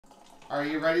Are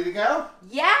you ready to go?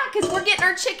 Yeah, because we're getting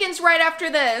our chickens right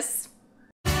after this.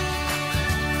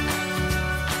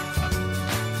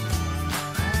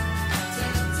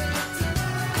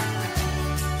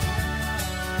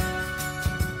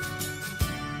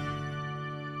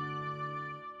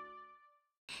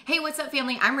 Hey, what's up,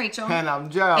 family? I'm Rachel. And I'm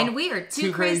Joe. And we are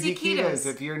Two Crazy Ketos.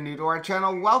 If you're new to our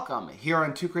channel, welcome. Here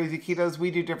on Two Crazy Ketos, we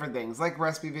do different things like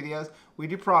recipe videos, we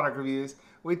do product reviews,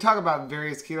 we talk about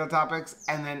various keto topics,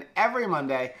 and then every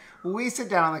Monday, we sit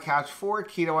down on the couch for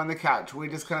Keto on the Couch. We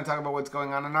just kind of talk about what's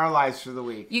going on in our lives for the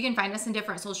week. You can find us in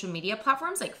different social media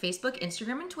platforms like Facebook,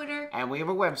 Instagram, and Twitter. And we have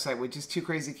a website, which is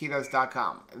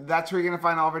twocrazyketos.com. That's where you're going to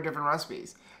find all of our different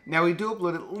recipes. Now, we do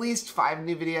upload at least 5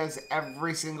 new videos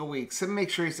every single week, so make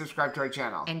sure you subscribe to our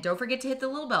channel. And don't forget to hit the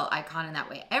little bell icon, and that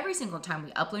way every single time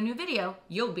we upload a new video,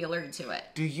 you'll be alerted to it.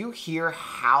 Do you hear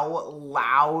how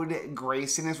loud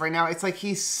Grayson is right now? It's like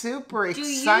he's super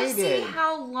excited. Do you see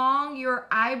how long your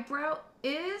eyebrow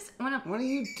is? What are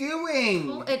you doing?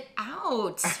 Pull it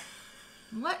out.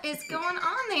 What is going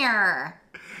on there?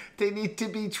 They need to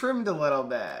be trimmed a little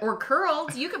bit. Or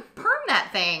curled. You could perm that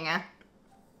thing.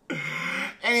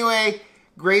 Anyway,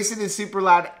 Grayson is super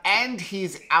loud and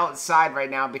he's outside right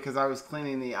now because I was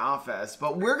cleaning the office.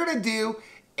 But we're going to do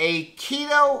a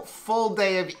keto full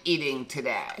day of eating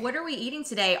today. What are we eating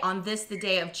today on this, the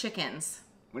day of chickens?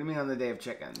 What do you mean on the day of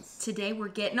chickens? Today we're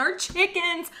getting our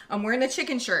chickens. I'm wearing the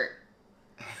chicken shirt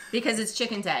because it's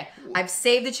chicken day. I've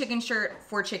saved the chicken shirt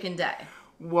for chicken day.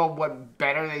 Well, what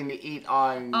better thing to eat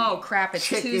on oh crap, it's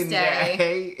Chicken Tuesday.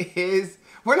 Day is...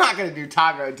 We're not going to do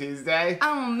Taco Tuesday.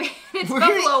 Oh, man. It's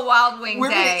Buffalo Wild Wing Day.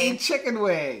 We're going to eat chicken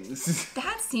wings.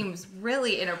 That seems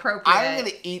really inappropriate. I'm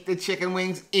going to eat the chicken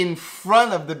wings in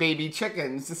front of the baby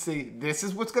chickens to see this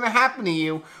is what's going to happen to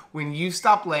you when you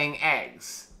stop laying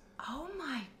eggs. Oh,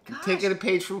 my gosh. Taking a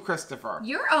page from Christopher.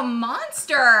 You're a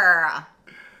monster.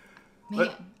 Man,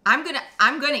 I'm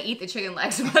gonna eat the chicken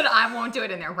legs, but I won't do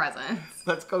it in their presence.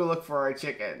 Let's go look for our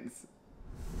chickens.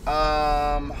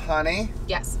 Honey?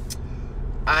 Yes.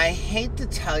 I hate to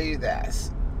tell you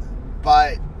this,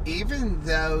 but even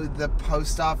though the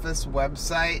post office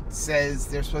website says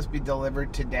they're supposed to be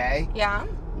delivered today, yeah,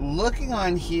 looking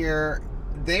on here,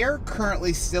 they're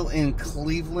currently still in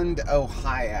Cleveland,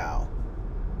 Ohio.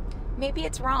 Maybe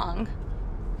it's wrong.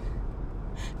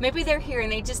 Maybe they're here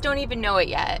and they just don't even know it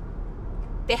yet.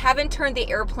 They haven't turned the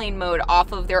airplane mode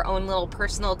off of their own little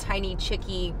personal tiny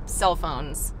chickie cell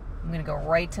phones. I'm gonna go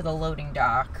right to the loading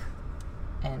dock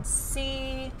and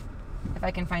see if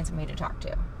I can find somebody to talk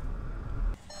to.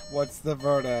 What's the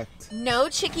verdict? No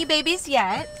chickie babies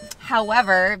yet.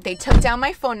 However, they took down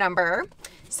my phone number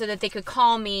so that they could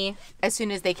call me as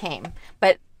soon as they came.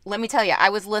 But let me tell you,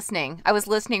 I was listening. I was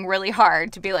listening really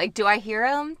hard to be like, do I hear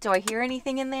them? Do I hear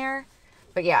anything in there?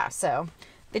 But yeah, so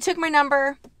they took my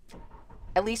number.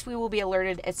 At least we will be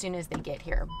alerted as soon as they get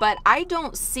here. But I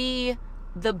don't see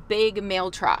the big mail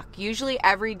truck. Usually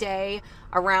every day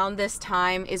around this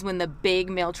time is when the big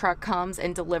mail truck comes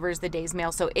and delivers the day's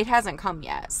mail. So it hasn't come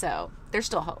yet. So there's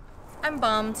still hope. I'm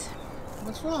bummed.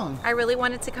 What's wrong? I really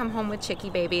wanted to come home with chickie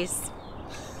babies.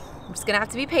 I'm just gonna have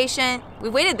to be patient. We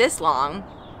waited this long.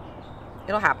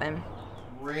 It'll happen.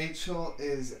 Rachel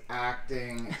is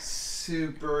acting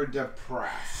super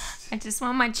depressed. I just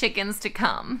want my chickens to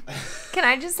come. Can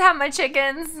I just have my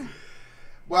chickens?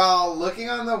 Well, looking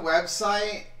on the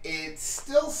website, it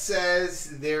still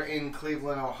says they're in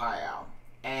Cleveland, Ohio.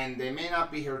 And they may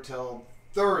not be here till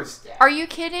Thursday. Are you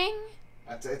kidding?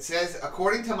 It says,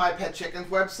 according to My Pet Chicken's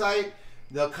website,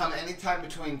 they'll come anytime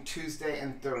between Tuesday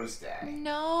and Thursday.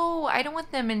 No, I don't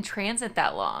want them in transit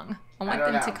that long. I want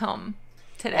them to come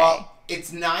today. Well,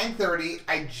 it's 9:30.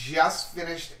 I just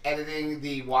finished editing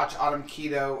the Watch Autumn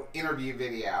Keto interview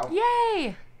video.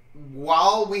 Yay!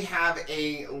 While we have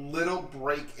a little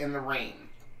break in the rain,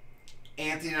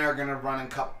 Anthony and I are going to run a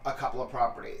couple of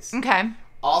properties. Okay.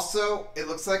 Also, it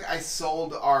looks like I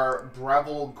sold our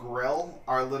Breville grill,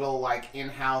 our little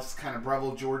in-house kind of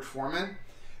Breville George Foreman.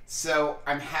 So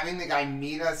I'm having the guy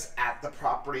meet us at the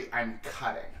property I'm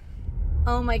cutting.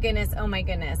 Oh my goodness, oh my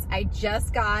goodness. I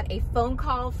just got a phone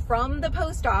call from the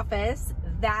post office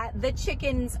that the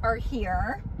chickens are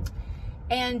here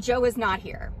and Joe is not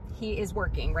here. He is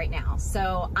working right now.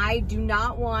 So I do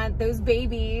not want those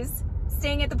babies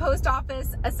staying at the post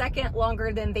office a second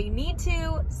longer than they need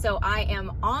to. So I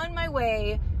am on my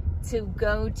way to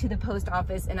go to the post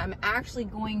office and I'm actually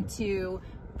going to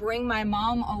bring my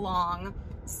mom along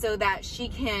so that she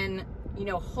can, you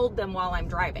know, hold them while I'm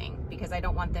driving because I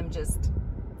don't want them just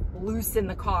loose in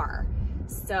the car.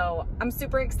 So I'm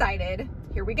super excited.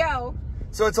 Here we go.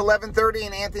 So it's 11:30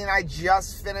 and Anthony and I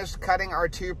just finished cutting our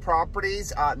 2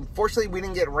 properties. Unfortunately, we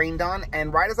didn't get rained on.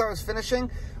 And right as I was finishing,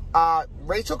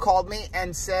 Rachel called me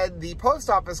and said the post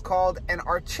office called and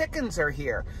our chickens are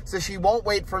here. So she won't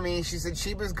wait for me. She said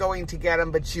she was going to get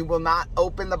them, but she will not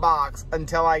open the box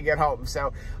until I get home.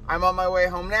 So I'm on my way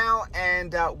home now,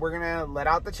 and we're going to let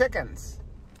out the chickens.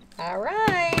 All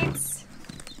right.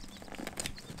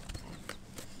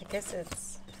 I guess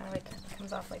it's, how do it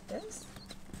comes off like this?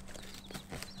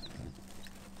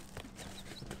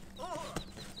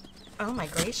 Oh my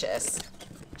gracious.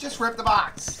 Just rip the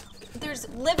box. There's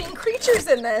living creatures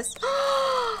in this.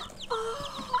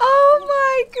 Oh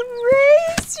my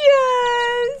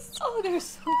gracious. Oh, they're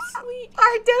so sweet.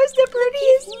 Are those the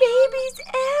prettiest babies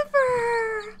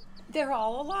ever? They're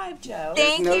all alive, Joe.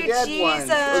 Thank No you, dead Jesus. ones.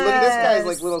 Oh, look at this guy's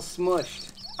like little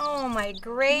smushed. Oh my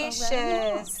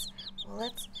gracious.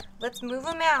 Well, let's move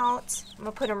them out. I'm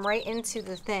gonna put them right into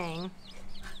the thing.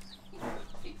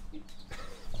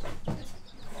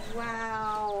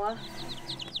 Wow.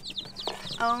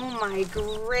 Oh my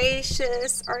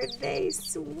gracious, are they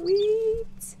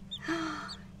sweet?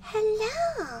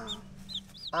 Hello.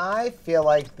 I feel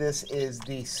like this is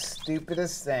the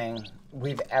stupidest thing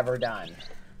we've ever done.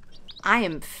 I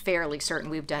am fairly certain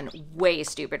we've done way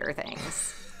stupider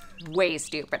things. Way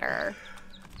stupider.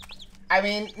 I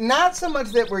mean, not so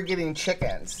much that we're getting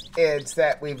chickens, it's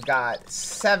that we've got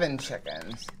 7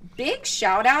 chickens. Big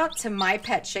shout out to my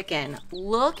pet chicken.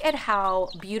 Look at how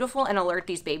beautiful and alert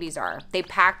these babies are. They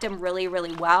packed them really,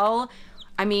 really well.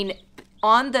 I mean,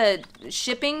 on the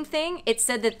shipping thing, it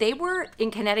said that they were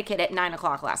in Connecticut at 9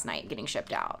 o'clock last night getting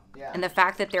shipped out. Yeah. And the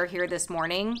fact that they're here this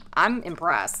morning, I'm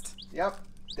impressed. Yep,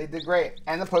 they did great.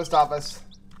 And the post office.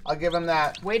 I'll give them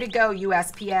that. Way to go,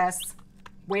 USPS.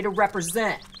 Way to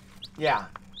represent. Yeah.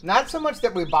 Not so much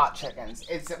that we bought chickens,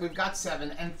 it's that we've got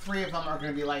 7 and 3 of them are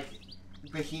going to be like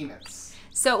behemoths.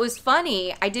 So it was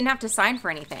funny. I didn't have to sign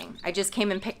for anything. I just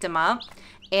came and picked them up.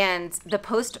 And the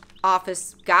post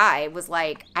office guy was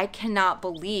like, I cannot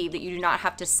believe that you do not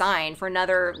have to sign for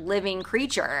another living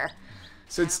creature.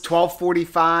 So it's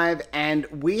 12:45 and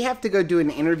we have to go do an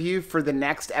interview for the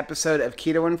next episode of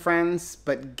Keto and Friends,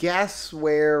 but guess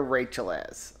where Rachel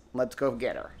is? Let's go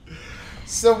get her.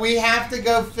 So we have to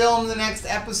go film the next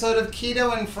episode of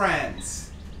Keto and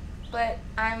Friends. But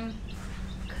I'm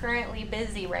currently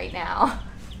busy right now.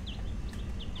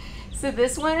 So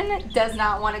this one does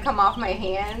not want to come off my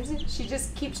hand. She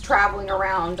just keeps traveling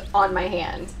around on my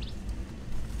hand.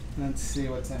 Let's see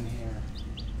what's in here.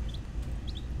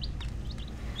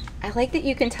 I like that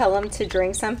you can tell them to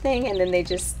drink something and then they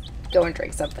just go and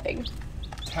drink something.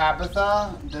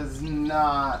 Tabitha does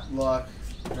not look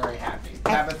very happy.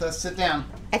 Tabitha, sit down.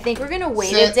 I think we're going to wait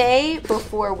Sit. a day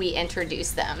before we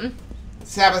introduce them.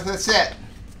 Tabitha, sit.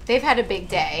 They've had a big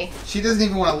day. She doesn't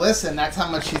even want to listen. That's how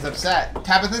much she's upset.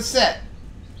 Tabitha, sit.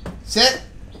 Sit.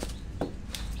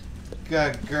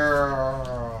 Good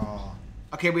girl.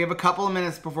 Okay, we have a couple of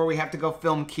minutes before we have to go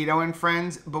film Keto and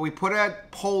Friends, but we put a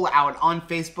poll out on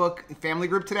Facebook family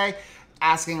group today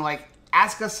asking, like,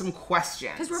 ask us some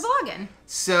questions. Because we're vlogging.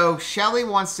 So Shelly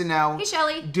wants to know, Hey,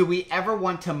 Shelly. do we ever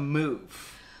want to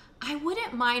move? I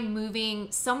wouldn't mind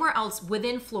moving somewhere else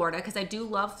within Florida, because I do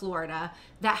love Florida,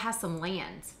 that has some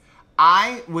land.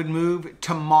 I would move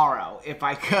tomorrow if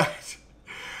I could.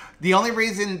 The only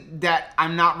reason that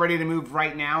I'm not ready to move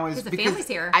right now is because the family's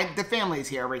here. The family's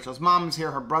here. Rachel's mom's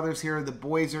here. Her brother's here. The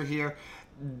boys are here.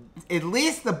 At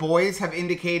least the boys have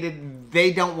indicated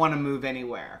they don't want to move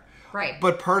anywhere. Right.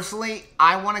 But personally,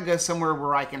 I want to go somewhere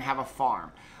where I can have a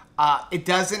farm. It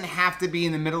doesn't have to be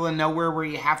in the middle of nowhere where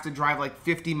you have to drive like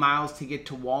 50 miles to get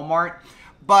to Walmart.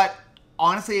 But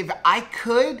honestly, if I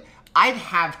could, I'd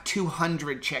have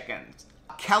 200 chickens.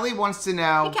 Kelly wants to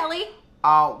know... Hey, Kelly.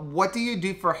 What do you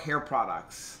do for hair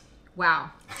products?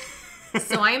 Wow.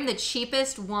 So I am the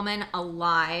cheapest woman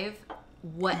alive,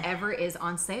 whatever is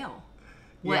on sale.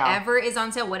 Whatever is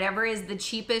on sale, whatever is the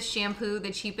cheapest shampoo,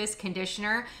 the cheapest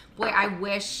conditioner. Boy, I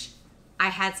wish I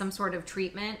had some sort of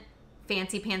treatment,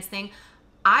 fancy pants thing.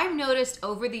 I've noticed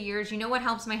over the years, you know what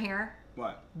helps my hair?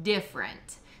 What?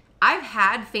 Different. I've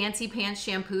had fancy pants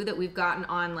shampoo that we've gotten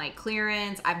on like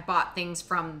clearance. I've bought things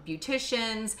from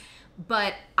beauticians,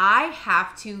 but I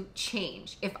have to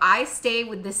change. If I stay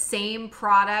with the same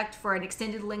product for an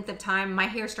extended length of time, my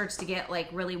hair starts to get like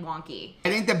really wonky. I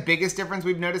think the biggest difference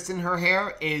we've noticed in her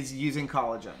hair is using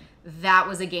collagen. That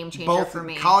was a game changer Both for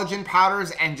me. collagen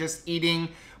powders and just eating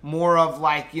more of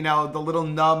like, you know, the little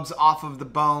nubs off of the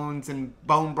bones and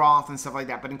bone broth and stuff like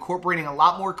that. But incorporating a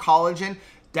lot more collagen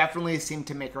definitely seemed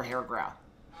to make her hair grow.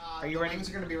 Are you ready? Wings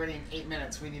are going to be ready in 8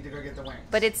 minutes. We need to go get the wings.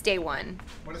 But it's day one.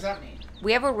 What does that mean?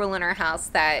 We have a rule in our house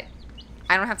that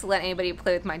I don't have to let anybody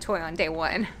play with my toy on day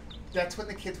one. That's when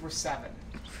the kids were 7.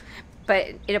 But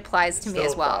it applies to me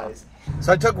as well.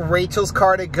 So I took Rachel's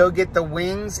car to go get the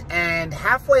wings, and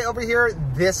halfway over here,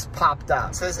 this popped up.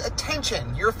 It says,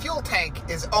 attention, your fuel tank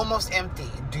is almost empty.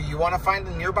 Do you want to find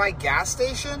a nearby gas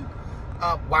station?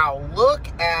 Wow, look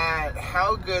at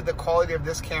how good the quality of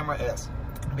this camera is.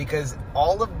 Because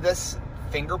all of this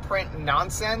fingerprint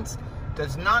nonsense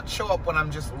does not show up when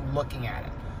I'm just looking at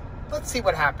it. Let's see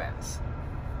what happens.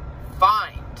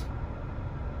 Find.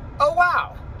 Oh,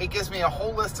 wow. It gives me a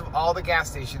whole list of all the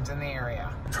gas stations in the area.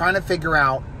 I'm trying to figure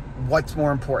out what's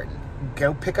more important.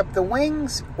 Go pick up the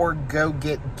wings or go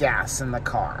get gas in the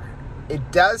car.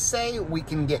 It does say we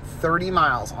can get 30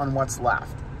 miles on what's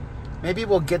left. Maybe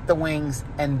we'll get the wings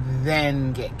and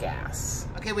then get gas.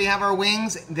 Okay, we have our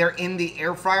wings. They're in the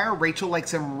air fryer. Rachel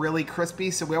likes them really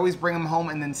crispy, so we always bring them home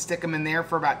and then stick them in there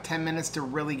for about 10 minutes to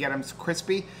really get them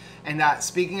crispy. And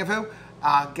speaking of who,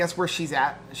 guess where she's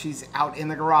at? She's out in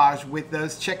the garage with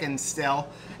those chickens still.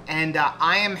 And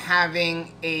I am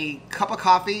having a cup of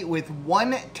coffee with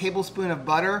 1 tablespoon of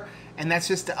butter, and that's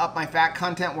just to up my fat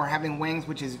content. We're having wings,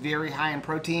 which is very high in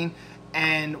protein.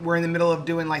 And we're in the middle of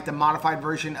doing like the modified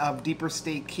version of deeper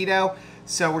state keto.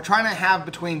 So we're trying to have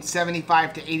between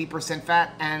 75 to 80%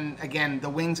 fat. And again, the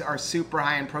wings are super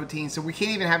high in protein. So we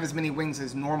can't even have as many wings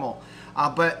as normal.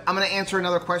 But I'm going to answer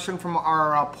another question from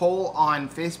our poll on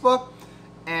Facebook.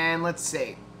 And let's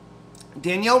see.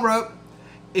 Danielle wrote,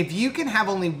 if you can have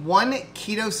only 1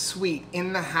 keto sweet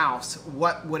in the house,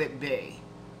 what would it be?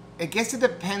 I guess it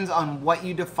depends on what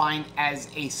you define as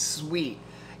a sweet.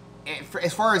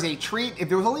 As far as a treat, if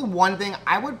there was only one thing,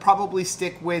 I would probably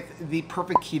stick with the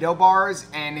Perfect Keto bars.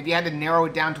 And if you had to narrow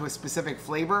it down to a specific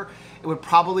flavor, it would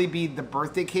probably be the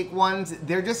birthday cake ones.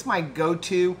 They're just my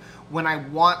go-to when I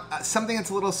want something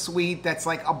that's a little sweet, that's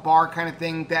like a bar kind of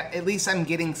thing, that at least I'm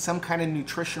getting some kind of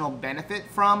nutritional benefit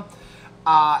from.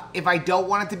 If I don't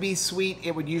want it to be sweet,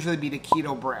 it would usually be the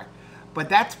Keto brick. But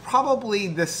that's probably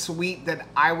the sweet that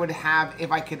I would have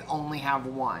if I could only have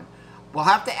one. We'll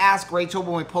have to ask Rachel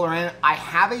when we pull her in. I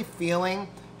have a feeling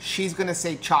she's going to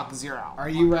say Chalk Zero. Are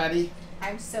you ready?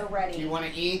 I'm so ready. Do you want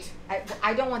to eat?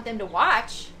 I don't want them to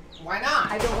watch. Why not?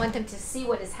 I don't want them to see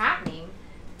what is happening.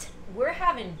 We're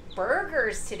having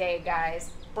burgers today,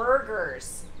 guys.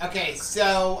 Burgers. Okay,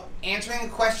 so answering a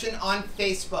question on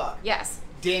Facebook. Yes.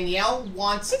 Danielle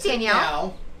wants to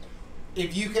know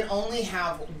if you can only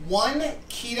have 1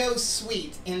 keto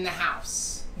sweet in the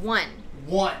house. 1.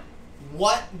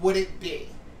 What would it be?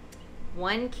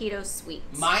 1 keto sweet.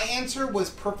 My answer was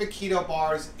Perfect Keto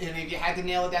bars, and if you had to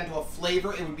nail it down to a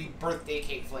flavor, it would be birthday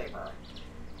cake flavor.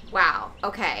 Wow.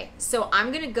 Okay. So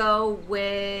I'm going to go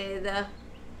with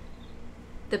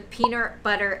the peanut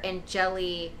butter and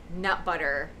jelly nut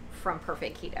butter from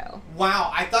Perfect Keto.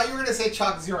 Wow. I thought you were going to say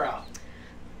Chalk Zero.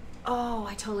 Oh,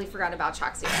 I totally forgot about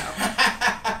Chalk Zero.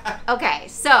 Okay.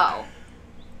 So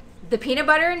the peanut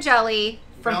butter and jelly.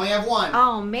 You only have 1.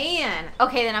 Oh, man.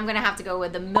 Okay, then I'm going to have to go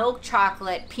with the milk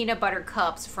chocolate peanut butter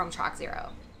cups from Chalk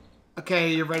Zero.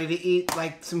 Okay, you ready to eat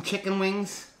like some chicken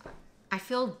wings? I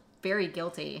feel very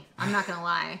guilty. I'm not going to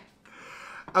lie.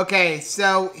 Okay,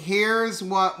 so here's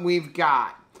what we've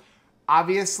got.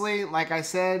 Obviously, like I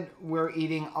said, we're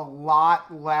eating a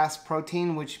lot less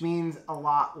protein, which means a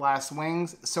lot less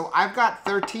wings. So I've got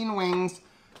 13 wings,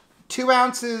 2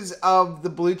 ounces of the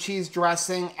blue cheese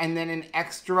dressing, and then an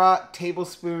extra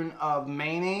tablespoon of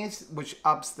mayonnaise, which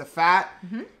ups the fat.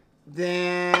 Mm-hmm.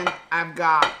 Then I've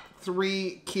got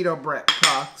 3 keto brick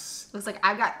pucks. Looks like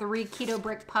I've got 3 keto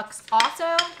brick pucks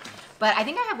also, but I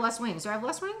think I have less wings. Do I have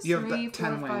less wings? You have 3,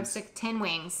 10 4, 5, wings. 6, 10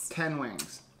 wings. 10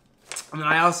 wings. And then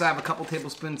I also have a couple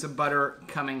tablespoons of butter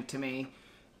coming to me.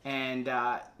 And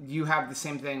you have the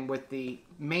same thing with the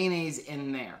mayonnaise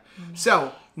in there.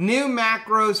 So, new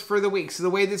macros for the week. So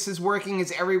the way this is working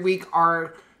is every week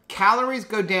our calories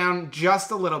go down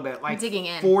just a little bit. Like digging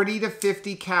in. 40 to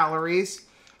 50 calories.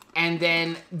 And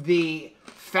then the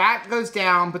fat goes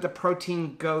down, but the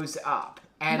protein goes up.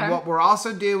 And what we're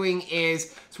also doing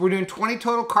is, so we're doing 20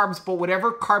 total carbs, but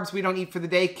whatever carbs we don't eat for the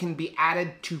day can be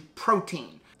added to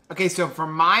protein. Okay, so for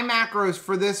my macros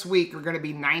for this week are going to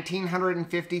be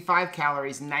 1,955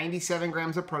 calories, 97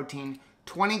 grams of protein,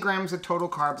 20 grams of total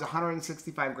carbs,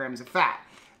 165 grams of fat.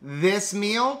 This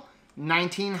meal,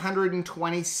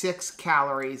 1,926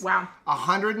 calories,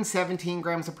 117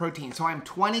 grams of protein. So I'm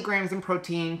 20 grams in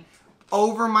protein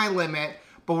over my limit,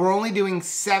 but we're only doing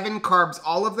 7 carbs.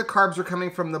 All of the carbs are coming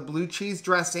from the blue cheese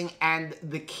dressing and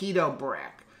the keto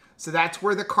brick. So that's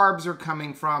where the carbs are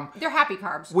coming from. They're happy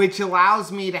carbs. Which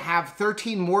allows me to have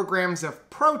 13 more grams of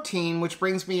protein, which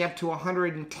brings me up to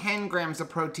 110 grams of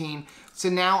protein. So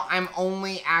now I'm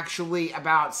only actually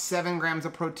about 7 grams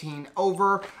of protein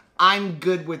over. I'm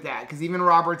good with that, because even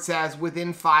Robert says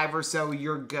within 5 or so,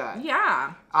 you're good.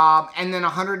 Yeah. And then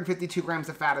 152 grams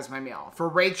of fat is my meal. For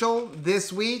Rachel,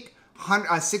 this week,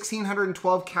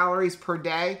 1,612 calories per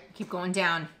day. Keep going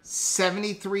down.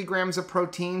 73 grams of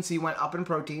protein, so you went up in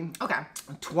protein. Okay.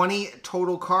 20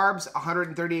 total carbs,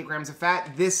 138 grams of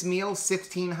fat. This meal,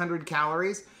 1,600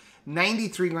 calories.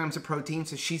 93 grams of protein,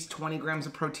 so she's 20 grams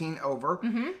of protein over.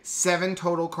 7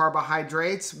 total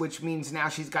carbohydrates, which means now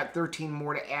she's got 13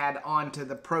 more to add on to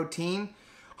the protein.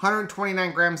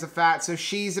 129 grams of fat, so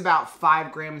she's about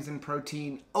 5 grams in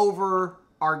protein over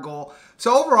our goal.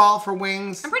 So overall, for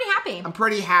wings, I'm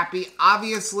pretty happy.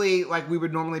 Obviously, like we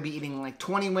would normally be eating like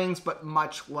 20 wings, but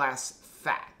much less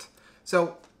fat.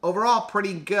 So overall,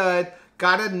 pretty good.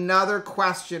 Got another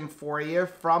question for you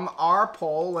from our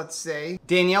poll. Let's see.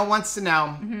 Danielle wants to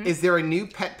know, is there a new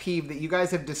pet peeve that you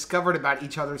guys have discovered about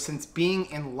each other since being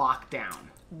in lockdown?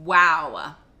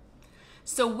 Wow.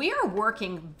 So we are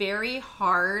working very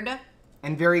hard.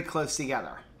 And very close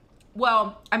together.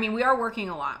 Well, I mean, we are working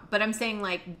a lot, but I'm saying,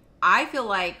 like, I feel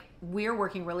like we're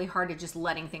working really hard at just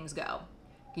letting things go.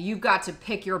 You've got to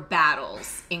pick your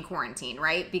battles in quarantine,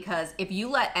 right? Because if you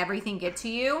let everything get to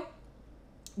you,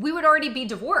 we would already be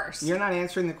divorced. You're not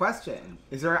answering the question.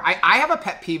 Is there? I have a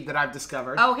pet peeve that I've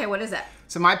discovered. Oh, okay, what is it?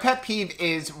 So my pet peeve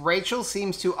is Rachel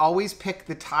seems to always pick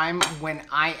the time when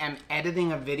I am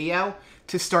editing a video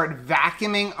to start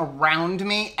vacuuming around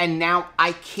me, and now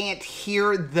I can't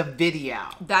hear the video.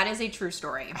 That is a true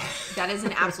story. That is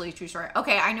an absolutely true story.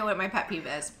 Okay, I know what my pet peeve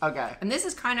is. Okay. And this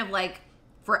is kind of like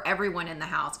for everyone in the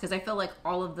house, because I feel like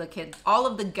all of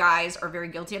the guys are very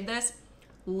guilty of this.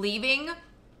 Leaving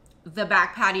the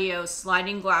back patio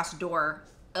sliding glass door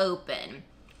open.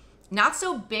 Not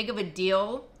so big of a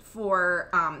deal for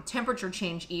temperature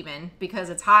change even, because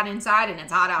it's hot inside and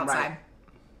it's hot outside. Right.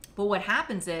 But what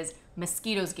happens is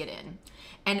mosquitoes get in.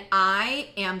 And I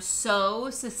am so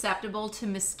susceptible to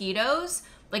mosquitoes.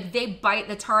 Like, they bite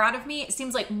the tar out of me. It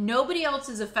seems like nobody else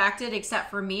is affected except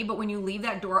for me, but when you leave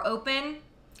that door open,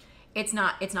 it's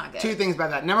not good. 2 things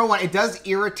about that. Number 1, it does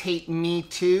irritate me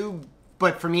too,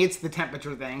 but for me it's the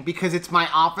temperature thing, because it's my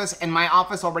office, and my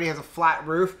office already has a flat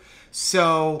roof,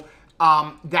 so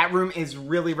that room is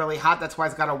really, really hot. That's why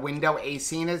it's got a window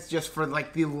AC in it. It's just for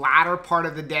like the latter part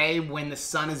of the day when the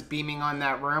sun is beaming on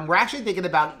that room. We're actually thinking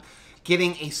about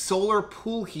getting a solar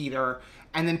pool heater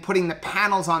and then putting the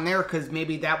panels on there, because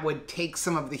maybe that would take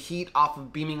some of the heat off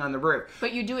of beaming on the roof.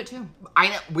 But you do it too. I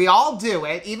know, we all do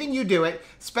it. Even you do it,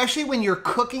 especially when you're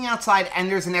cooking outside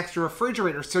and there's an extra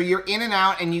refrigerator. So you're in and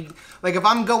out, and you, like, if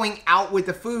I'm going out with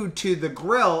the food to the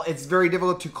grill, it's very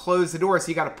difficult to close the door. So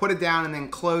you got to put it down and then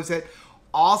close it.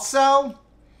 Also,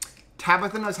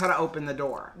 Tabitha knows how to open the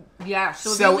door. Yeah,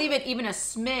 so if you leave it even a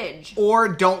smidge. Or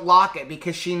don't lock it,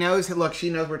 because she knows, look, she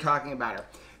knows we're talking about her.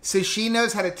 So she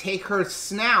knows how to take her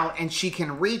snout and she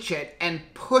can reach it and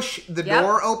push the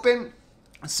door open.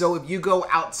 So if you go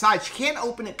outside, she can't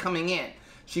open it coming in.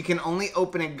 She can only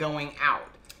open it going out.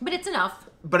 But it's enough.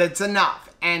 But it's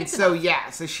enough. And it's so, enough. yeah,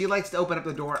 so she likes to open up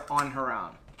the door on her own.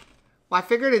 Well, I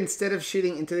figured instead of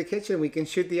shooting into the kitchen, we can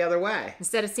shoot the other way.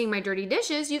 Instead of seeing my dirty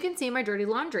dishes, you can see my dirty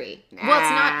laundry. Nah.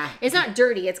 Well, it's not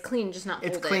dirty. It's clean, just not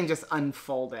folded. It's clean, just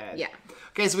unfolded. Yeah.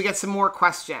 Okay, so we got some more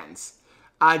questions.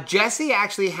 Jesse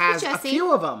actually has a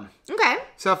few of them. Okay.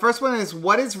 So first one is,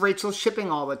 what is Rachel shipping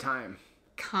all the time?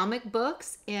 Comic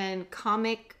books and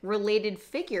comic-related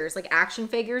figures, like action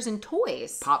figures and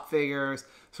toys. Pop figures.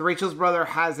 So Rachel's brother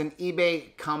has an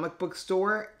eBay comic book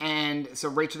store, and so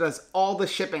Rachel does all the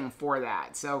shipping for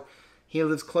that. So he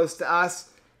lives close to us.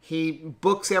 He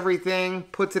books everything,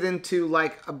 puts it into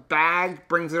like a bag,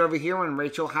 brings it over here, and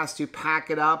Rachel has to pack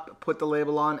it up, put the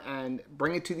label on, and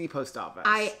bring it to the post office.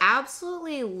 I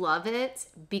absolutely love it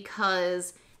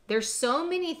because there's so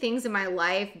many things in my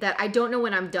life that I don't know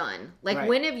when I'm done. Like,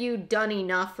 when have you done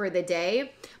enough for the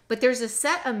day? But there's a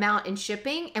set amount in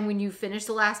shipping, and when you finish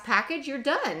the last package, you're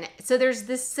done. So there's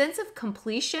this sense of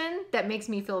completion that makes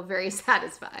me feel very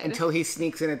satisfied. Until he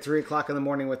sneaks in at 3 o'clock in the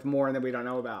morning with more that we don't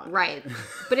know about. Right.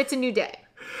 But it's a new day.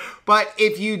 But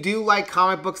if you do like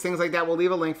comic books, things like that, we'll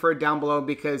leave a link for it down below,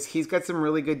 because he's got some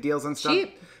really good deals on stuff.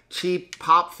 Cheap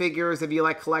pop figures, if you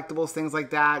like collectibles, things like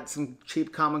that. Some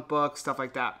cheap comic books, stuff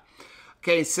like that.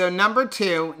 Okay, so number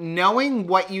 2, knowing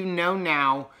what you know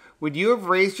now, would you have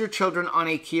raised your children on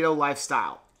a keto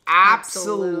lifestyle?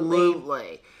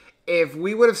 Absolutely. if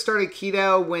we would have started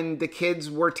keto when the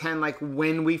kids were 10, like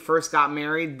when we first got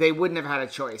married, they wouldn't have had a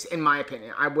choice, in my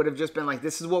opinion. I would have just been like,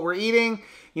 this is what we're eating.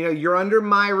 You know, you're under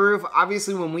my roof.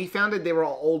 Obviously, when we found it, they were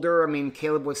all older. I mean,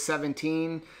 Caleb was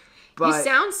 17. But You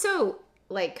sound so,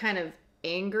 like, kind of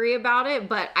angry about it,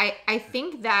 but I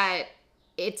think that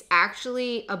it's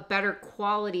actually a better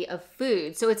quality of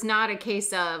food. So it's not a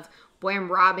case of, boy,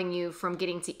 I'm robbing you from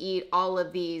getting to eat all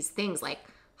of these things like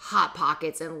Hot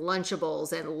Pockets and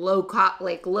Lunchables and low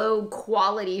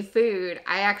quality food.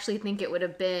 I actually think it would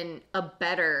have been a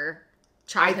better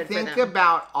childhood for them. I think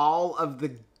about all of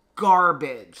the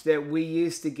garbage that we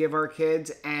used to give our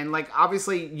kids, and like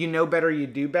obviously you know better, you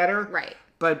do better. Right.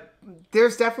 But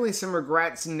there's definitely some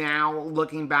regrets now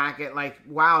looking back at like,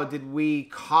 wow, did we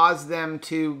cause them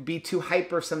to be too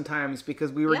hyper sometimes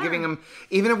because we were giving them,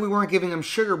 even if we weren't giving them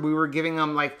sugar, we were giving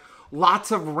them like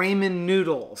lots of ramen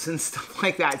noodles and stuff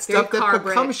like that. Stuff that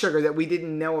becomes sugar that we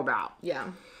didn't know about. Yeah.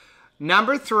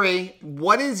 Number 3,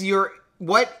 what is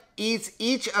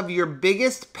each of your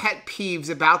biggest pet peeves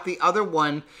about the other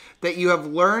one that you have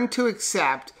learned to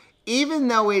accept even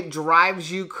though it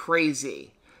drives you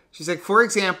crazy? She's like, for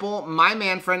example, my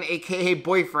man friend, aka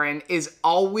boyfriend, is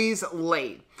always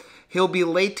late. He'll be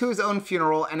late to his own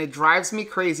funeral and it drives me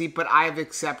crazy, but I have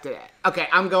accepted it. Okay,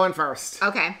 I'm going first.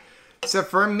 Okay. So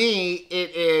for me,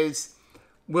 it is,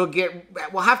 we'll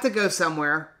have to go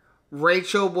somewhere.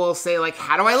 Rachel will say like,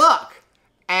 how do I look?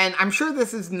 And I'm sure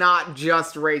this is not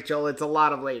just Rachel. It's a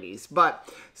lot of ladies. But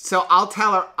so I'll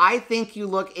tell her, I think you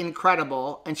look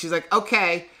incredible. And she's like,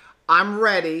 okay, I'm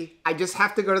ready. I just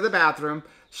have to go to the bathroom.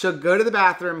 She'll go to the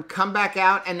bathroom, come back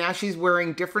out, and now she's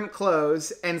wearing different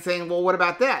clothes and saying, well, what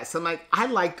about this? I'm like, I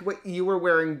liked what you were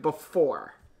wearing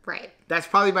before. Right. That's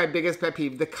probably my biggest pet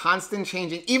peeve. The constant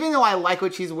changing. Even though I like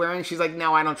what she's wearing, she's like,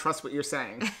 no, I don't trust what you're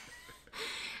saying.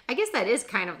 I guess that is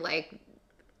kind of like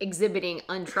exhibiting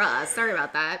untrust. Sorry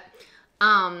about that.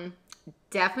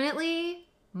 Definitely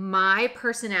my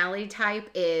personality type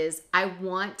is I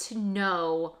want to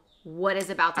know what is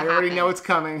about to happen. I already know it's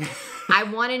coming. I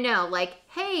want to know, like,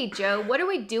 hey, Joe, what are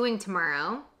we doing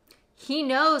tomorrow? He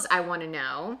knows I want to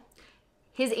know.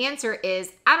 His answer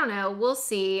is, I don't know. We'll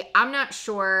see. I'm not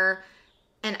sure.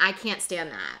 And I can't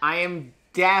stand that. I am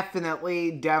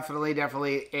definitely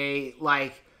a,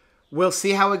 like, we'll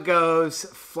see how it goes,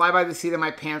 fly by the seat of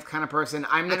my pants kind of person.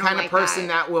 I'm the kind of person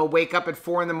that will wake up at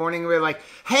 4 a.m. and we're like,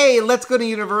 hey, let's go to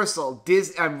Universal.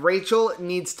 Rachel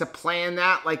needs to plan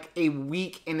that like a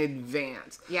week in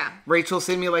advance. Yeah. Rachel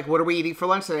said to me like, what are we eating for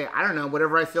lunch today? I don't know,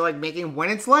 whatever I feel like making when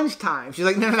it's lunchtime. She's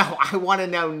like, no, I want to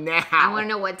know now. I want to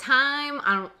know what time.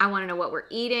 I want to know what we're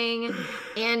eating.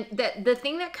 And the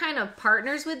thing that kind of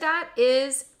partners with that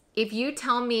is if you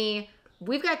tell me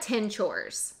we've got 10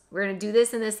 chores. We're going to do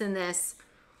this and this and this.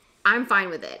 I'm fine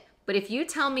with it. But if you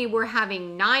tell me we're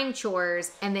having 9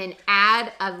 chores and then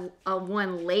add a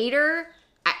one later,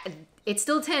 it's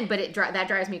still 10, but that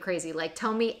drives me crazy. Like,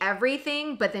 tell me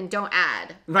everything, but then don't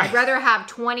add. Right. I'd rather have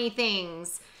 20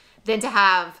 things than to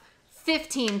have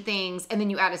 15 things and then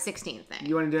you add a 16th thing.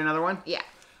 You want to do another one? Yeah.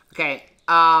 Okay.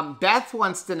 Beth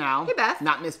wants to know. Hey, Beth.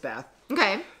 Not Miss Beth.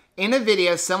 Okay. In a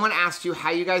video, someone asked you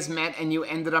how you guys met and you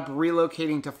ended up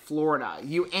relocating to Florida.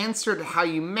 You answered how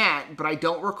you met, but I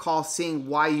don't recall seeing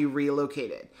why you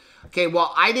relocated. Okay,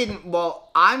 well,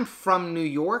 I'm from New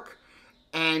York,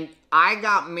 and I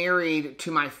got married to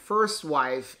my first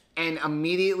wife and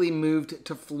immediately moved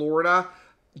to Florida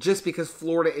just because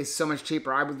Florida is so much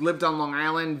cheaper. I lived on Long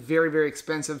Island, very, very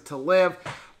expensive to live.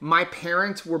 My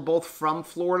parents were both from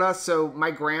Florida, so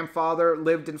my grandfather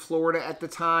lived in Florida at the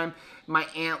time. My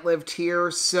aunt lived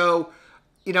here. So,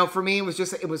 you know, for me,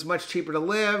 it was much cheaper to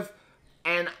live,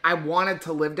 and I wanted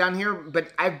to live down here, but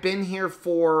I've been here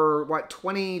for,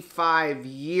 25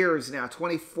 years now,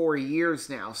 24 years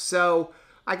now. So,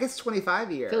 I guess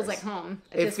 25 years. Feels like home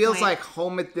at this point. It feels like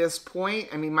home at this point.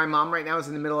 I mean, my mom right now is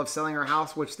in the middle of selling her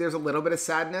house, which there's a little bit of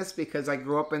sadness because I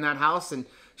grew up in that house, and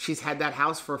she's had that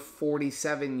house for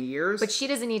 47 years. But she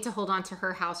doesn't need to hold on to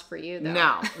her house for you, though.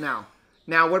 No.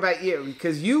 Now, what about you?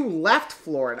 Because you left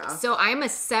Florida. So I'm a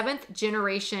 7th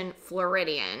generation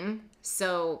Floridian.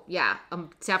 So yeah,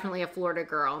 I'm definitely a Florida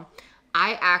girl.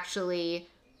 I actually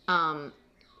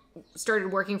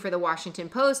started working for the Washington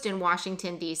Post in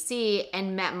Washington, D.C.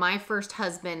 and met my first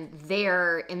husband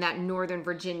there in that Northern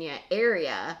Virginia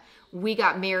area. We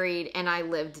got married and I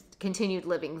continued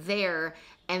living there.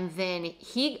 And then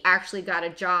he actually got a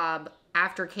job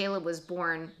after Caleb was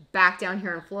born back down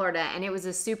here in Florida. And it was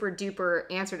a super duper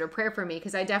answer to prayer for me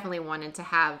because I definitely wanted to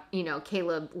have,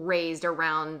 Caleb raised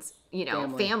around,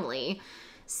 family.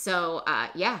 So,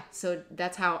 so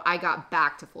that's how I got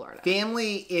back to Florida.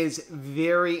 Family is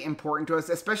very important to us,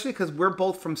 especially because we're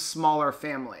both from smaller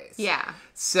families. Yeah.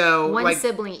 So one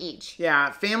sibling each.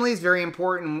 Yeah, family is very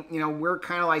important. We're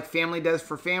kind of like family does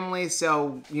for family.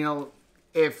 So,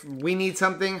 if we need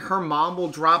something, her mom will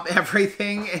drop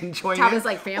everything and join Tabitha's us.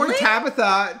 like family? Or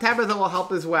Tabitha will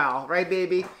help as well. Right,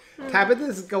 baby?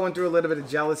 Tabitha's going through a little bit of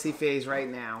jealousy phase right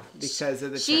now because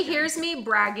of the She chickens. hears me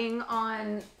bragging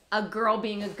on a girl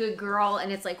being a good girl,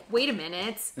 and it's like, wait a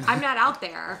minute, I'm not out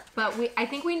there. But I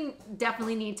think we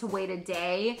definitely need to wait a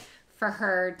day for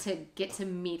her to get to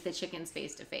meet the chickens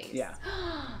face to face. Yeah.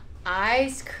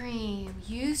 Ice cream.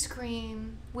 You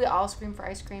scream. We all scream for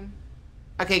ice cream.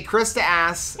 Okay, Krista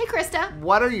asks, Hey, Krista.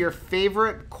 what are your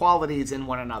favorite qualities in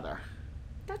one another?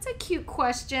 That's a cute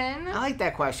question. I like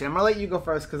that question. I'm going to let you go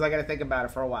first because I got to think about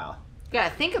it for a while. You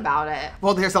gotta think about it.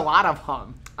 Well, there's a lot of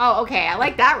them. Oh, okay. I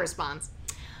like that response.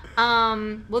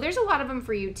 Well, there's a lot of them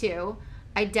for you too.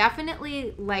 I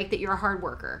definitely like that you're a hard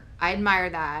worker. I admire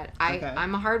that.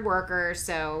 I'm a hard worker,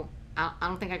 so I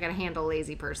don't think I can handle a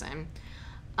lazy person.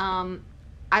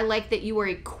 I like that you are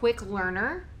a quick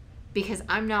learner, because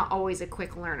I'm not always a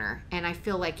quick learner, and I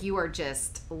feel like you are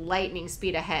just lightning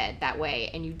speed ahead that way,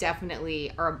 and you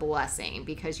definitely are a blessing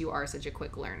because you are such a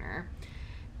quick learner.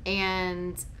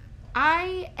 And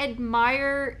I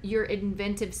admire your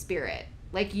inventive spirit.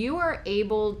 Like, you are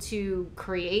able to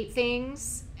create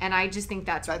things, and I just think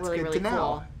that's really, good really to know.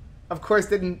 cool. Of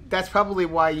course, that's probably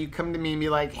why you come to me and be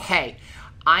like, hey,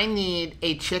 I need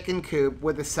a chicken coop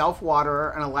with a self-waterer,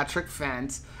 an electric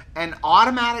fence, an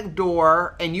automatic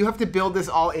door, and you have to build this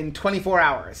all in 24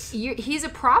 hours. He's a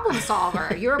problem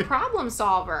solver. You're a problem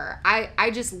solver.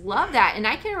 I just love that. And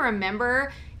I can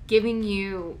remember giving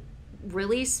you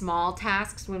really small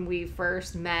tasks when we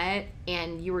first met,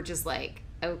 and you were just like,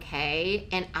 okay.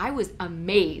 And I was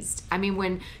amazed. I mean,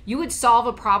 when you would solve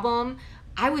a problem,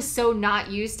 I was so not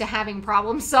used to having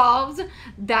problems solved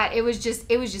that it was just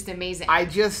amazing. I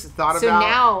just thought so about...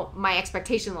 now my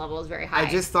expectation level is very high. I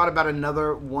just thought about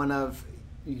another one of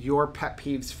your pet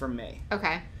peeves from me.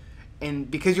 Okay. And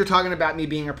because you're talking about me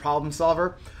being a problem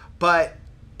solver, but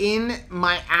in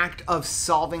my act of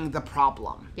solving the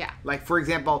problem. Yeah. Like, for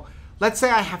example, let's say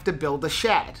I have to build a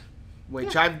shed,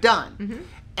 which I've done. Mm-hmm.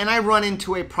 And I run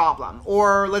into a problem.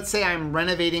 Or let's say I'm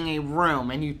renovating a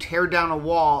room and you tear down a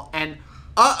wall and...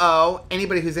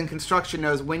 anybody who's in construction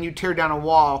knows when you tear down a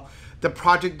wall, the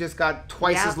project just got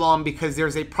twice as long because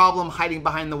there's a problem hiding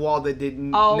behind the wall that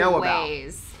didn't know about.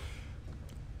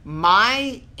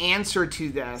 My answer to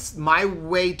this, my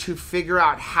way to figure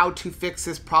out how to fix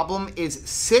this problem is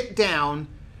sit down,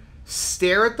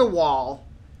 stare at the wall,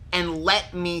 and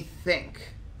let me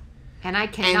think. And I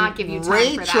cannot give you time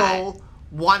Rachel for that.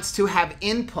 wants to have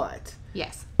input.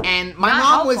 Yes. And my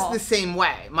mom was the same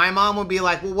way. My mom would be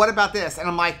like, well, what about this? And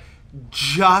I'm like,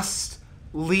 just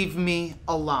leave me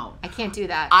alone. I can't do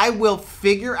that. I will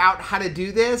figure out how to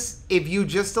do this if you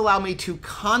just allow me to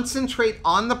concentrate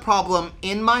on the problem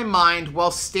in my mind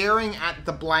while staring at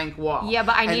the blank wall. Yeah,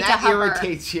 but I need to And hover. that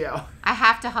irritates you. I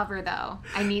have to hover, though.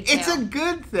 I need to. It's a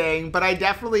good thing, but I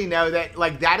definitely know that,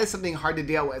 like, that is something hard to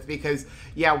deal with because,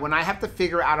 yeah, when I have to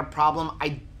figure out a problem,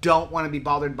 I don't want to be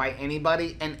bothered by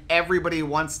anybody, and everybody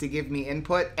wants to give me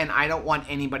input, and I don't want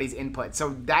anybody's input.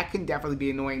 So that can definitely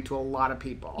be annoying to a lot of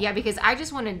people. Yeah, because I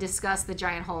just want to discuss the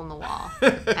giant hole in the wall.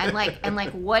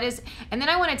 and what is... And then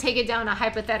I want to take it down a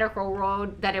hypothetical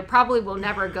road that it probably will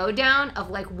never go down of,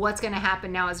 like, what's going to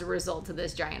happen now as a result of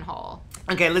this giant hole.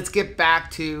 Okay, let's get back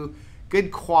to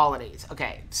good qualities.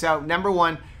 Okay, so number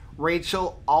one,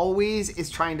 Rachel always is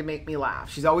trying to make me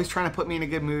laugh. She's always trying to put me in a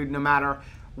good mood no matter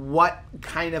what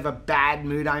kind of a bad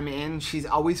mood I'm in. She's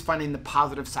always finding the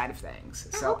positive side of things.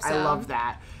 So I love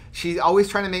that. She's always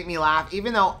trying to make me laugh,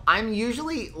 even though I'm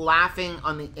usually laughing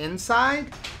on the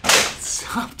inside.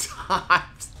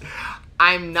 Sometimes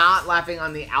I'm not laughing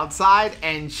on the outside,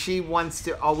 and she wants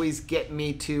to always get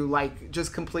me to, like,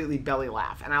 just completely belly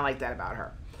laugh, and I like that about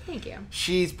her. Thank you.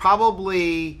 She's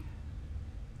probably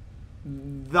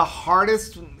the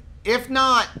hardest, if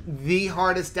not the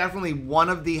hardest, definitely one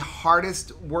of the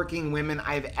hardest working women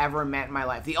I've ever met in my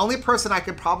life. The only person I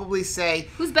could probably say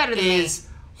who's better than is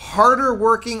harder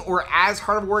working or as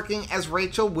hard working as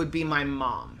Rachel would be my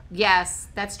mom. Yes,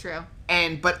 that's true.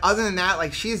 But other than that,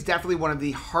 like, she is definitely one of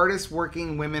the hardest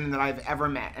working women that I've ever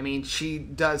met. I mean, she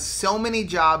does so many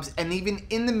jobs, and even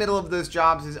in the middle of those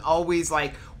jobs is always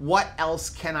like, what else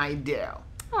can I do?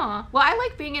 Aw, well, I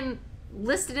like being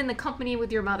listed in the company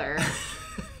with your mother.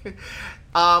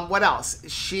 What else?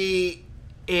 She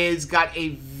is got a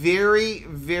very,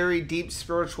 very deep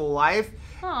spiritual life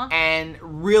and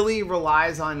really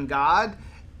relies on God.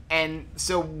 And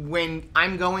so when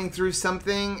I'm going through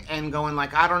something and going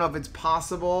like, I don't know if it's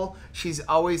possible, she's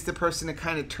always the person to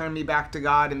kind of turn me back to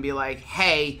God and be like,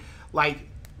 hey, like,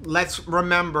 let's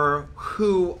remember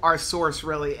who our source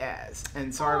really is.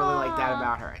 And so I really like that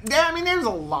about her. Yeah, I mean, there's a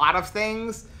lot of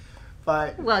things,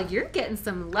 but... Well, you're getting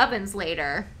some lovin's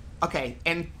later. Okay,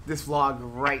 end this vlog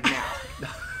right now.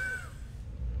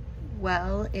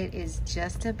 Well, it is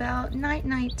just about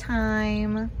night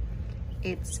time.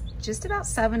 It's just about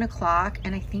 7 o'clock,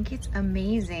 and I think it's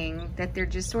amazing that they're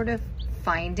just sort of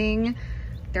finding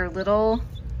their little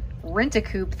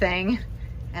rent-a-coop thing,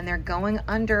 and they're going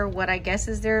under what I guess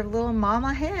is their little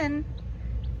mama hen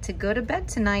to go to bed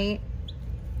tonight.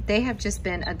 They have just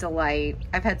been a delight.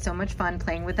 I've had so much fun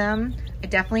playing with them. I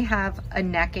definitely have a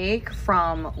neck ache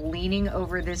from leaning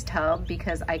over this tub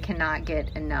because I cannot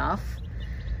get enough,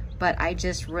 but I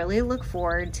just really look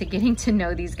forward to getting to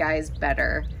know these guys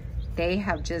better. They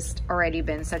have just already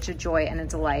been such a joy and a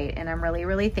delight, and I'm really,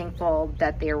 really thankful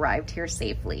that they arrived here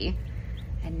safely.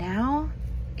 And now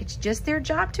it's just their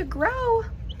job to grow.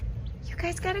 You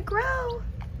guys gotta grow.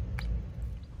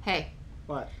 Hey.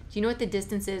 What? Do you know what the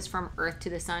distance is from Earth to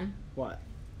the sun? What?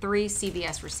 3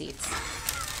 CVS receipts.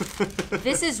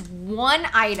 This is one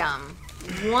item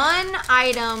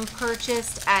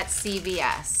purchased at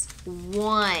CVS.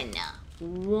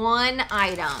 One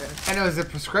item. And it was a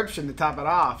prescription to top it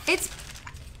off. It's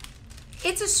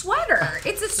a sweater.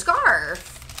 It's a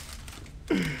scarf.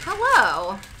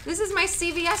 Hello. This is my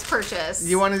CVS purchase.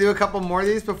 You want to do a couple more of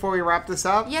these before we wrap this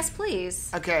up? Yes,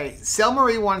 please. Okay, Sel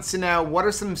Marie wants to know, what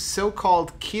are some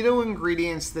so-called keto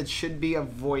ingredients that should be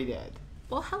avoided?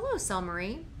 Well, hello, Sel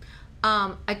Marie.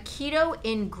 A keto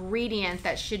ingredient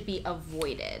that should be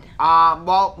avoided.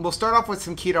 Well, we'll start off with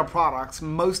some keto products.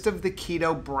 Most of the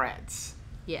keto breads.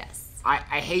 Yes. I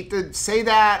hate to say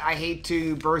that. I hate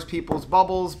to burst people's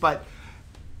bubbles, but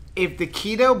if the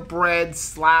keto bread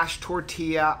 /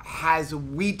 tortilla has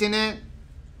wheat in it,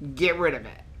 get rid of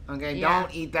it. Okay, Yeah.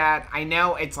 Don't eat that. I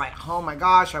know it's like, oh my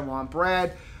gosh, I want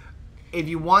bread. If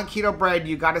you want keto bread,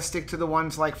 you got to stick to the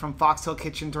ones like from Foxhill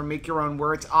Kitchens or Make Your Own,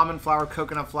 where it's almond flour,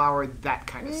 coconut flour, that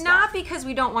kind of stuff. Not because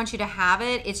we don't want you to have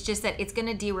it. It's just that it's going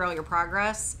to derail your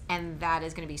progress, and that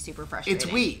is going to be super frustrating. It's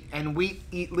wheat, and wheat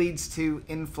leads to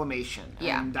inflammation.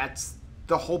 Yeah. And that's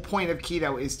the whole point of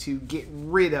keto, is to get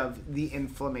rid of the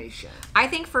inflammation. I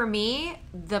think for me,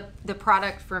 the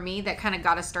product for me that kind of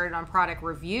got us started on product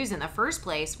reviews in the first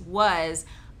place was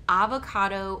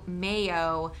avocado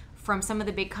mayo from some of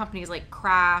the big companies like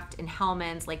Kraft and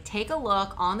Hellmann's. Like, take a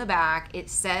look on the back. It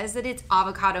says that it's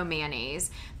avocado mayonnaise.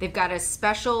 They've got a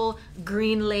special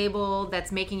green label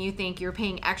that's making you think you're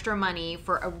paying extra money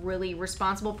for a really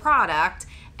responsible product.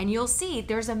 And you'll see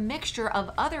there's a mixture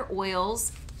of other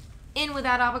oils in with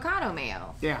that avocado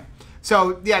mayo. Yeah.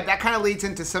 So, yeah, that kind of leads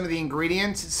into some of the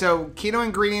ingredients. So, keto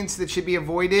ingredients that should be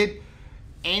avoided,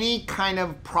 any kind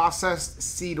of processed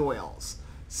seed oils.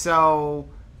 So,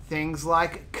 things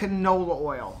like canola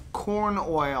oil, corn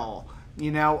oil,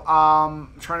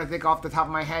 trying to think off the top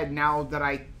of my head now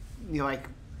that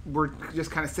we're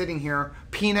just kind of sitting here,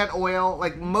 peanut oil,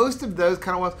 like most of those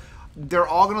kind of oils, they're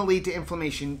all going to lead to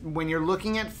inflammation. When you're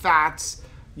looking at fats,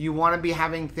 you want to be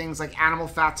having things like animal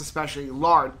fats, especially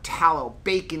lard, tallow,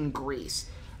 bacon grease.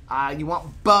 You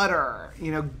want butter,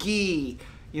 ghee,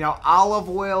 olive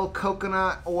oil,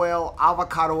 coconut oil,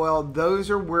 avocado oil. Those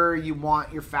are where you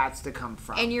want your fats to come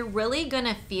from. And you're really going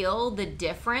to feel the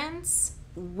difference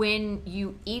when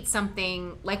you eat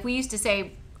something, like we used to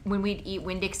say when we'd eat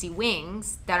Winn-Dixie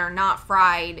wings that are not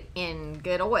fried in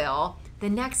good oil. The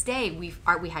next day, we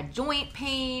had joint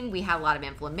pain, we had a lot of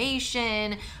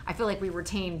inflammation. I feel like we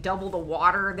retained double the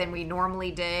water than we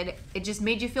normally did. It just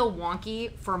made you feel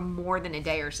wonky for more than a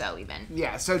day or so even.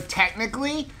 Yeah, so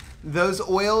technically, those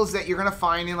oils that you're going to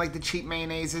find in like the cheap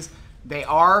mayonnaises, they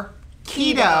are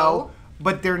keto,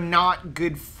 but they're not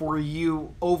good for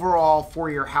you overall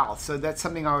for your health. So that's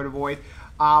something I would avoid.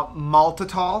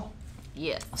 Maltitol.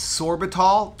 Yes.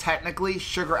 Sorbitol, technically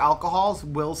sugar alcohols,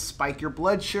 will spike your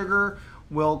blood sugar,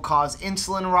 will cause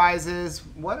insulin rises.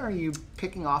 What are you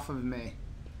picking off of me?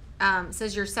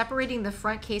 Says you're separating the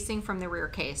front casing from the rear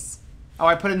case. Oh,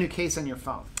 I put a new case on your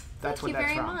phone. That's Thank what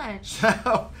that's you from. very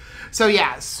much. So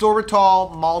yeah,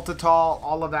 sorbitol, maltitol,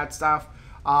 all of that stuff.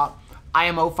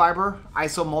 IMO fiber,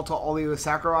 isomalto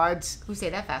oligosaccharides. Who say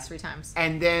that fast 3 times?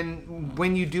 And then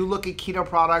when you do look at keto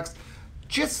products,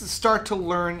 just start to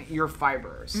learn your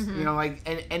fibers.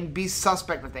 And be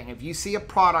suspect of things. If you see a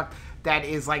product that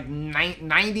is like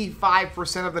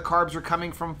 95% of the carbs are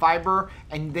coming from fiber,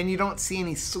 and then you don't see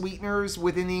any sweeteners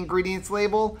within the ingredients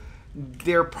label,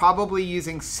 they're probably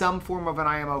using some form of an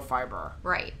IMO fiber.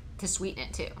 Right. to sweeten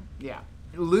it too. Yeah.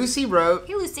 Lucy wrote,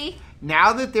 Hey, Lucy.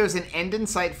 now that there's an end in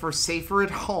sight for safer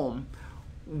at home,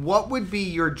 what would be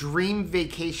your dream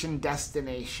vacation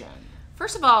destination?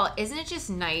 First of all, isn't it just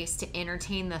nice to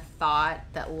entertain the thought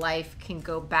that life can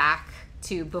go back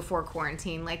to before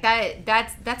quarantine? Like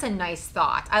that's a nice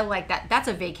thought. I like that. That's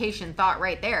a vacation thought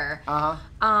right there.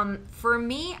 For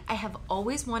me, I have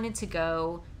always wanted to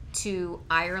go to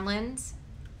Ireland,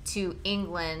 to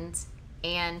England,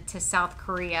 and to South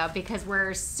Korea because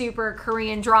we're super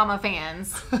Korean drama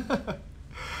fans.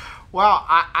 Well,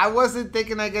 I wasn't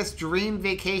thinking, I guess, dream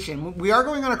vacation. We are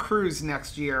going on a cruise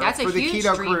next year. That's a for the huge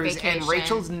Keto dream cruise, vacation. and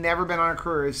Rachel's never been on a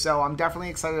cruise, so I'm definitely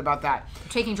excited about that. I'm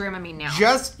taking Dramamine now.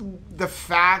 Just the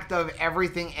fact of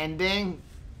everything ending,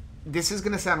 this is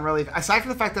going to sound really... Aside from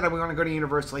the fact that we want to go to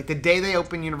Universal, like the day they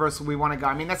open Universal, we want to go.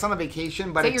 I mean, that's not a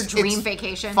vacation, but Is that your dream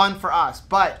vacation? Fun for us.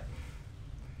 But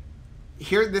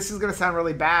here, this is going to sound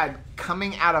really bad.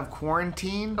 Coming out of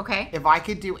quarantine, okay, if I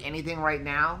could do anything right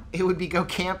now, it would be go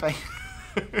camping.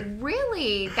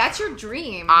 Really? That's your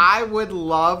dream? I would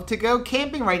love to go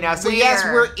camping right now. So Where? yes,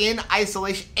 we're in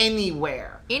isolation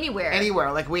anywhere.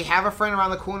 Anywhere. Like we have a friend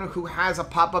around the corner who has a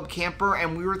pop-up camper,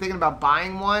 and we were thinking about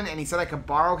buying one, and he said I could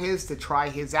borrow his to try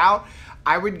his out.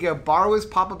 I would go borrow his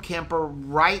pop-up camper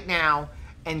right now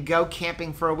and go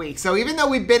camping for a week. So even though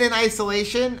we've been in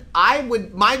isolation,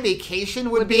 my vacation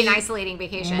would be an isolating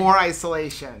vacation. More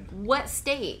isolation. What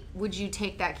state would you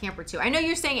take that camper to? I know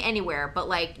you're saying anywhere, but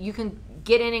like you can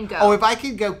get in and go. Oh, if I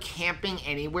could go camping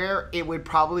anywhere, it would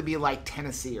probably be like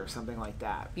Tennessee or something like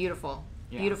that. Beautiful.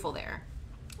 Yeah. Beautiful there.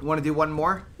 Want to do one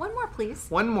more? One more, please.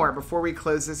 One more before we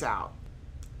close this out.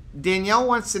 Danielle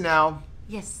wants to know.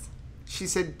 Yes. She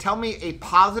said, tell me a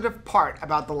positive part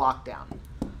about the lockdown.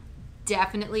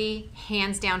 Definitely,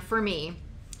 hands down for me,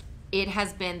 it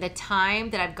has been the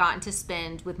time that I've gotten to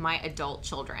spend with my adult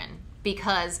children,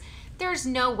 because there's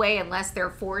no way, unless they're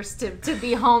forced to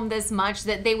be home this much,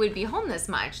 that they would be home this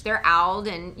much. They're out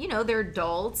and, you know, they're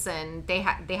adults and they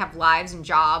have lives and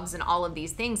jobs and all of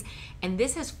these things. And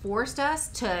this has forced us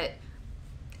to,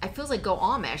 it feels like go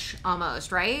Amish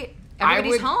almost, right?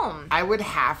 Everybody's home. I would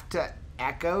have to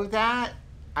echo that.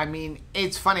 I mean,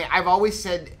 it's funny. I've always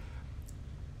said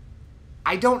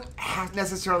I don't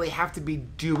necessarily have to be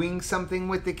doing something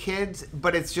with the kids,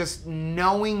 but it's just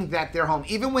knowing that they're home.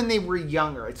 Even when they were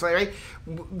younger, it's like, right?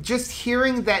 Just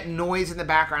hearing that noise in the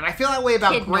background. I feel that way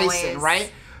about Grayson,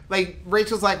 right? Like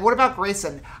Rachel's like, what about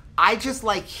Grayson? I just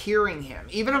like hearing him.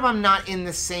 Even if I'm not in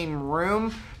the same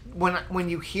room, when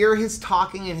you hear his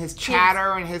talking and his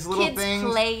chatter and his little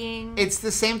things, playing. It's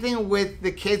the same thing with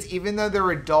the kids. Even though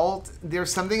they're adult,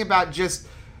 there's something about just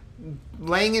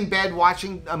laying in bed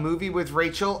watching a movie with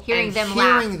Rachel hearing them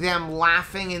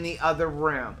laughing in the other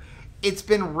room. It's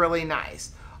been really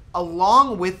nice.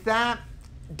 Along with that,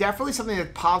 definitely something that's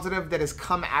positive that has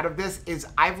come out of this is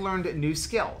I've learned new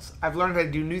skills. I've learned how to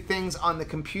do new things on the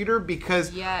computer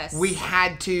because we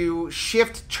had to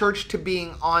shift church to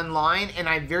being online, and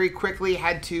I very quickly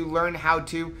had to learn how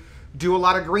to do a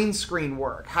lot of green screen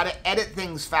work, how to edit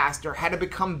things faster, how to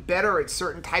become better at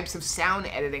certain types of sound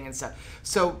editing and stuff.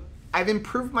 So I've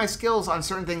improved my skills on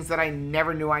certain things that I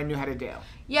never knew I knew how to do.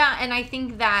 Yeah, and I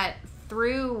think that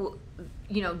through,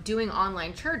 you know, doing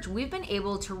online church, we've been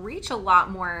able to reach a lot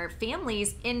more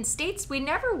families in states we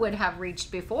never would have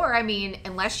reached before. I mean,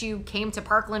 unless you came to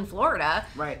Parkland, Florida,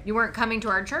 you weren't coming to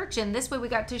our church, and this way we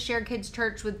got to share kids'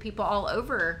 church with people all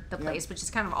over the place, which is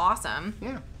kind of awesome.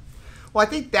 Yeah. Well, I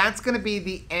think that's going to be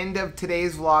the end of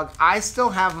today's vlog. I still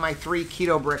have my 3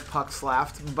 keto brick pucks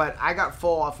left, but I got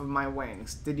full off of my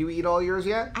wings. Did you eat all yours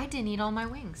yet? I didn't eat all my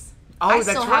wings. Oh, I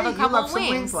that's still right. have a couple of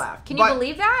wings left. Can you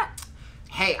believe that?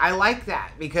 Hey, I like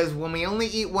that because when we only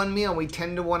eat one meal, we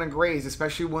tend to want to graze,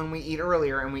 especially when we eat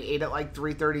earlier, and we ate at like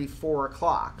 3:30, 4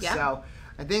 o'clock. Yeah. So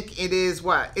I think it is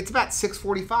what? It's about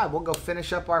 6:45. We'll go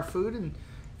finish up our food and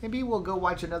maybe we'll go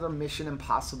watch another Mission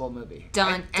Impossible movie.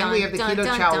 And we have the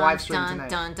Keto Chow live stream tonight.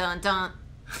 Dun, dun, dun.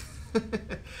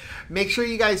 Make sure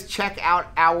you guys check out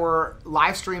our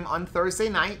live stream on Thursday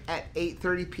night at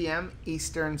 8:30 p.m.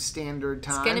 Eastern Standard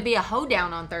Time. It's going to be a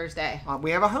hoedown on Thursday.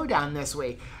 We have a hoedown this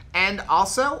week. And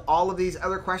also, all of these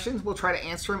other questions, we'll try to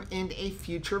answer them in a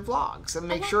future vlog. So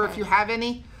make sure if you have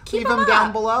any, leave them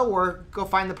down below or go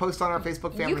find the post on our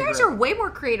Facebook family group. You guys are way more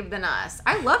creative than us.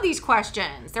 I love these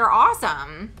questions. They're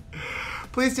awesome.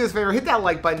 Please do us a favor, hit that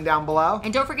like button down below.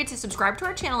 And don't forget to subscribe to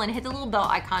our channel and hit the little bell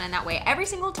icon, and that way every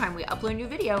single time we upload a new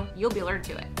video, you'll be alerted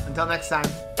to it. Until next time.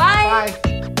 Bye.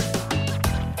 Bye.